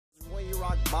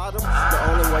bottom, the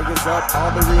only way is up.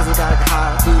 All the reasons I can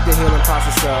hide, beat the healing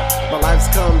process up. My life's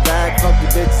come back, fuck the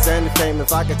bitches and the fame.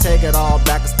 If I could take it all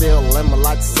back, I still live my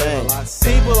life the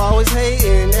same. People always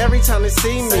hating every time they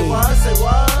see me. Say what? Say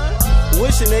what?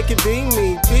 Wishing they could be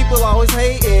me. People always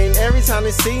hating every time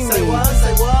they see me. Say what?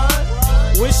 Say what?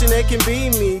 Wishing they can be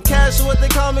me. Cash what they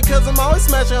call me cause I'm always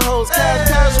smashing hoes.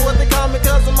 Cash what they call me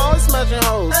cause I'm always smashing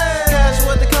hoes. Cash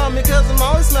what they call me cause I'm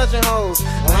always smashing hoes.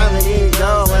 I'm getting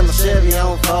dough and my Chevy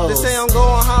on foes. They say I'm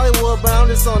going Hollywood but I'm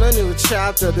just on a new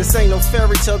chapter. This ain't no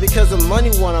fairy tale because of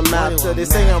money what I'm after. They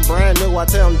say I'm brand new, I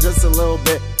tell them just a little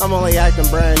bit. I'm only acting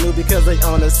brand new because they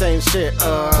own the same shit.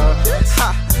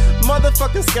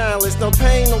 Motherfucking scandalous, no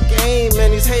pain, no gain, man,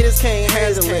 these haters can't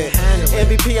handle it.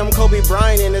 MVP, I'm Kobe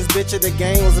Bryant in this bitch. If the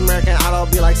game was American Idol, I'll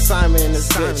be like Simon in this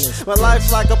bitch. My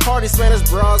life's like a party, Spanish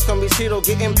bras, call me Cheeto,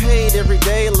 getting paid every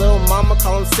day. Little mama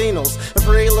call them Cinos. A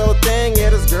pretty little thing,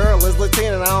 yeah, this girl is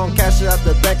Latina, and I don't cash it out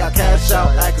the bank, I cash out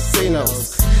at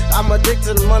casinos. I'm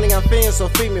addicted to money, I'm feeding, so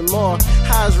feed me more.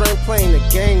 High as rain playing the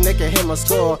game, they can hit my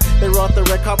score. They roll the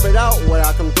red carpet out when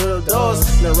I come through the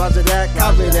doors. Now Roger that,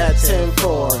 copy that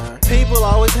 10-4. People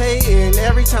always hating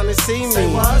every time they see me.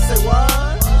 Say what? Say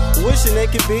what? Wishing they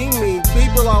could be me.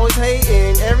 People always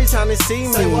hating every time they see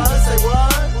me. Say what? Say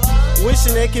what?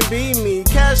 Wishing they can be me.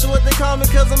 Cash what they call me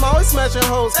cause I'm always smashing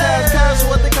hoes. Cash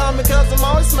what they call me cause I'm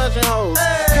always smashing hoes.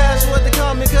 Cash what they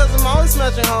call me cause I'm always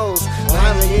smashing hoes.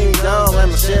 I'm getting dough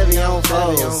and my Chevy on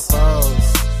foes.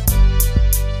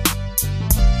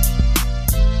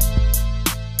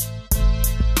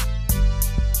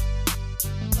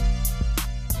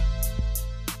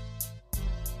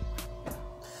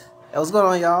 Hey, what's going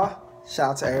on, y'all?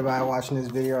 Shout out to everybody watching this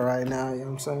video right now, you know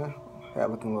what I'm saying?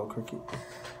 That looking a little crooked.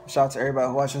 Shout out to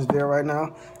everybody watching this video right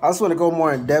now. I just want to go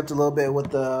more in depth a little bit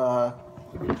with the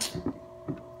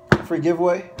free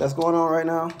giveaway that's going on right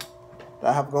now, that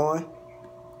I have going.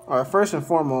 Alright, first and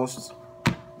foremost,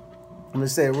 I'm going to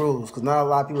say rules, because not a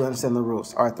lot of people understand the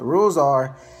rules. Alright, the rules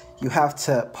are, you have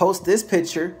to post this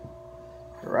picture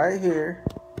right here.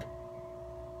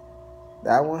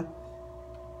 That one.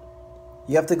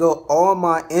 You have to go on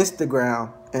my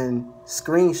Instagram and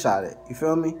screenshot it. You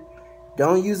feel me?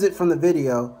 Don't use it from the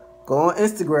video. Go on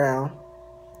Instagram.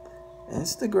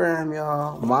 Instagram,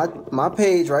 y'all. My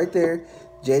page right there.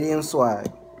 JDM Swag.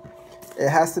 It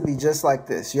has to be just like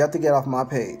this. You have to get off my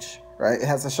page. Right? It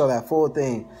has to show that full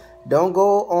thing. Don't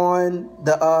go on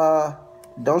the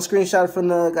don't screenshot it from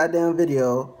the goddamn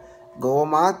video. Go on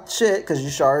my shit, because you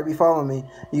should already be following me.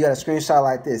 You got a screenshot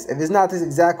like this. If it's not this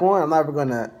exact one, I'm never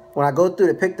gonna, when I go through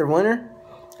to pick the winner,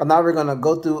 I'm never gonna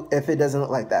go through if it doesn't look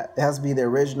like that. It has to be the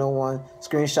original one.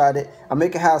 Screenshot it. I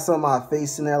make it have some of my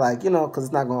face in there, like, you know, because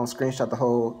it's not gonna screenshot the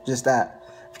whole, just that.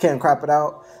 If you can't crop it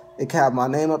out, it can have my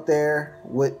name up there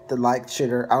with the like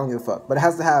shitter. I don't give a fuck. But it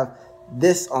has to have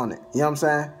this on it. You know what I'm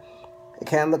saying? It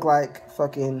can't look like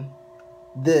fucking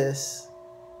this,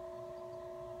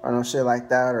 or no shit like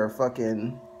that, or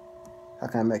fucking, how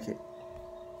can I make it?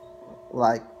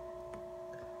 Like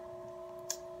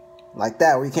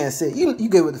that, where you can't see it. You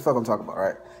get what the fuck I'm talking about,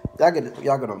 right? Y'all get it,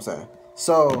 y'all get what I'm saying.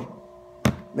 So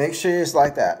make sure it's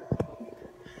like that.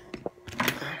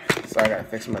 Sorry, I gotta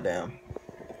fix my damn.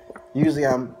 Usually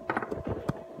I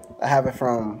have it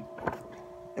from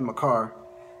in my car,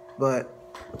 but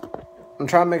I'm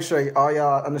trying to make sure all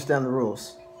y'all understand the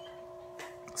rules.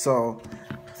 So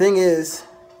thing is,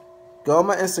 go on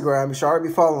my Instagram. You should already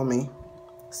be following me.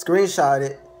 Screenshot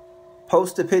it.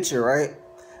 Post a picture, right?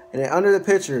 And then under the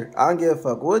picture, I don't give a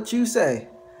fuck what you say,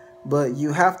 but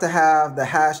you have to have the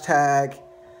hashtag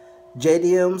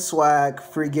JDM Swag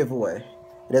free giveaway.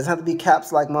 It doesn't have to be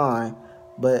caps like mine,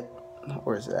 but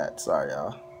where's it at? Sorry,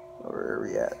 y'all. Where are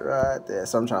we at? Right there.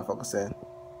 So I'm trying to focus in.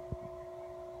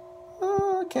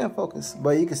 I can't focus,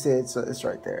 but you can see it. So it's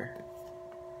right there.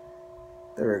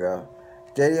 There we go.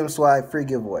 JDM Swag free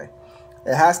giveaway.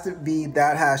 It has to be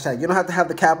that hashtag. You don't have to have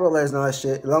the capital letters and all that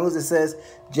shit. As long as it says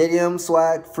JDM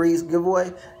Swag free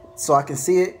giveaway, so I can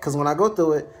see it. Because when I go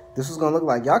through it, this is going to look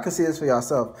like. Y'all can see this for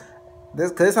yourself.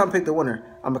 Because this is how I'm pick the winner.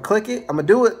 I'm going to click it. I'm going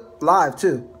to do it live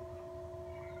too.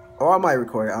 Or I might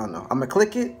record it. I don't know. I'm going to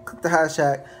click it, click the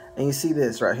hashtag, and you see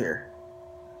this right here.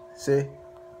 See?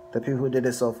 The people who did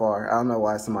it so far. I don't know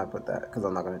why somebody put that, because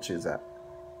I'm not going to choose that.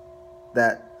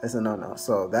 That is a no-no.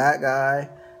 So that guy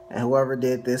and whoever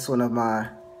did this one of my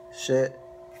shit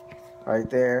right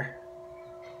there,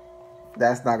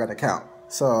 that's not going to count.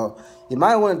 So you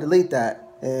might want to delete that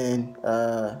and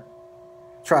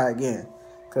try again,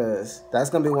 because that's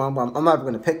going to be one. I'm not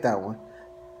going to pick that one.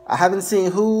 I haven't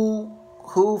seen who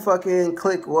who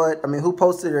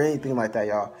posted or anything like that,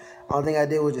 y'all. Only thing I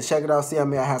did was just check it out, see how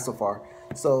many I have so far.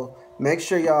 So make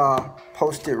sure y'all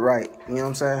post it right. You know what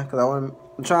I'm saying? Because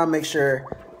I'm trying to make sure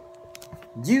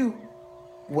you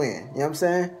win. You know what I'm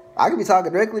saying? I could be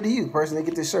talking directly to you, the person that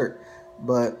get this shirt.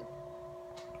 But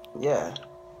yeah.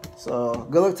 So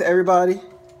good luck to everybody.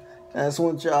 I just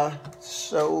want y'all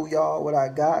show y'all what I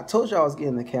got. I told y'all I was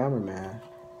getting the camera, man.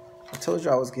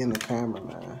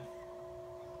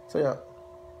 So yeah,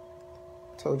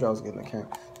 told you I was getting a camera.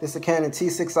 This is a Canon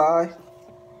T6i.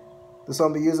 This one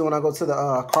I'll be using when I go to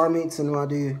the car meets and when I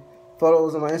do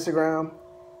photos on my Instagram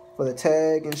for the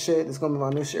tag and shit. It's gonna be my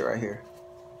new shit right here.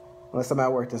 Unless I'm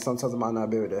at work, then sometimes I might not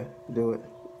be able to do it.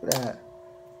 Look at that.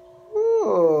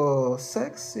 Ooh,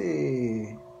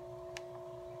 sexy.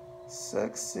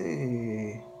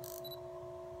 Sexy.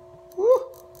 Woo.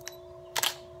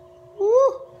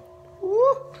 Woo.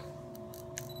 Woo.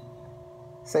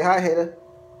 Say hi, hater.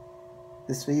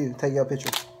 This is for you. Take your picture.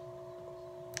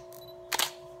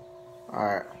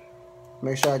 Alright.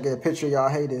 Make sure I get a picture of y'all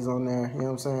haters on there. You know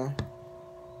what I'm saying?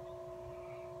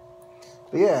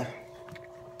 But yeah.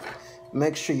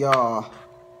 Make sure y'all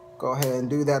go ahead and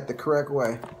do that the correct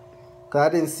way. Cause I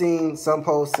didn't see some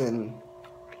posts and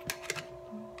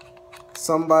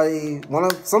somebody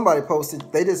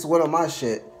posted, they just went on my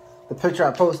shit. The picture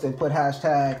I posted put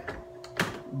hashtag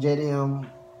JDM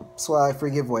swag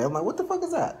free giveaway. I'm like, what the fuck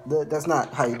is that? That's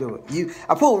not how you do it.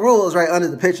 I put rules right under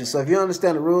the picture. So if you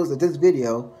understand the rules of this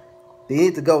video, then you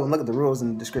need to go and look at the rules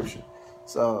in the description.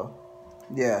 So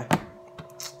yeah.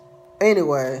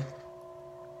 Anyway,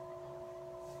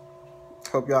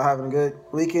 hope y'all having a good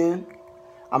weekend.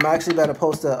 I'm actually about to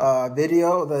post a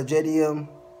video of the JDM.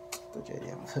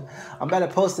 I'm about to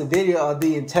post a video of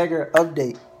the Integra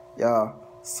update, y'all.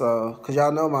 So, cause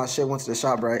y'all know my shit went to the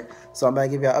shop, right? So I'm about to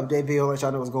give y'all an update video, let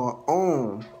y'all know what's going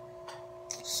on.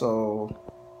 So,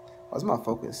 what's my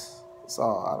focus? It's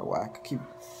all out of whack.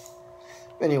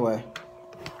 Anyway,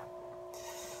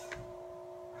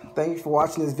 thank you for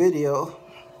watching this video.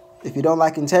 If you don't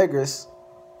like Integras,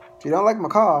 if you don't like my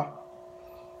car,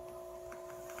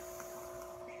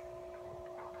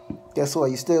 guess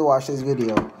what? You still watch this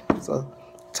video. So,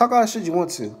 talk all the shit you want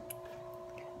to.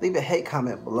 Leave a hate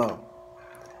comment below.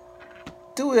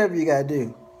 Do whatever you gotta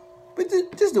do. But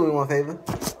just do me one favor.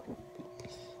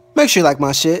 Make sure you like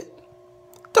my shit.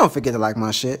 Don't forget to like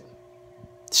my shit.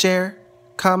 Share,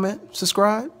 comment,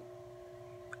 subscribe.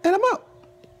 And I'm out.